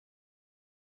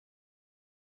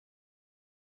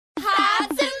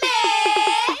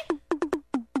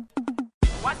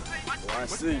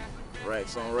YC.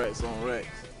 Racks on racks on racks.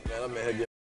 Man, I'm in here getting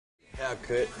a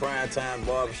haircut, prime time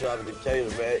barbershop at Decatur,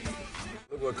 man.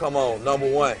 Look what come on,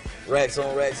 #1. Racks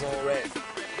on racks on racks.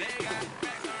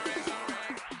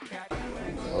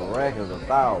 A rack is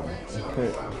 $1,000.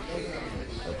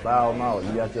 $1,000.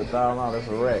 You got your $1,000, that's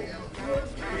a rack.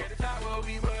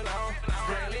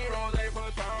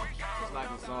 It's like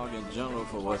a song in general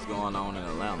for what's going on in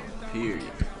Atlanta, period.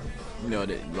 You know,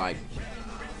 that like,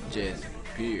 just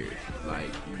period. Like,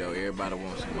 you know, everybody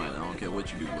wants some money. I don't care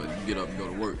what you do, but you get up and go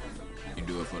to work, you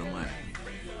do it for the money.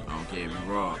 I don't care if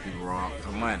you rob, people rob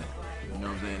for money. You know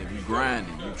what I'm saying? If you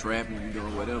grinding, you trapping, you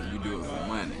doing whatever, you do it for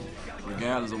money.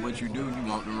 Regardless of what you do, you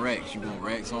want them racks. You want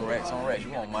racks on racks on racks.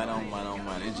 You want money on money on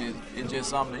money. It's just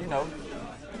something, you know,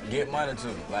 get money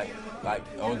to. Like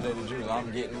OJ the Juice,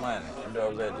 I'm getting money. You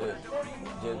know what I'm saying?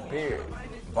 Just period.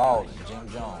 Ballin', Jim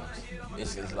Jones.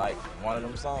 It's just like one of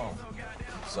them songs.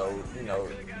 So, you know,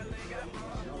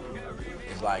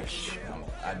 it's like,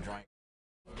 I drank.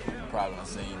 You probably done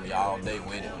seen me all day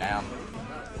with it now.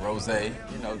 Rose, you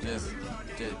know, just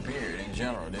period in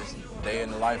general. This day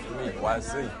in the life for me,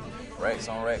 YC. Racks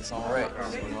on racks on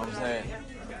racks. You know what I'm saying?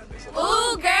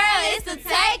 Ooh, girl, it's the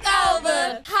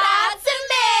takeover. Hot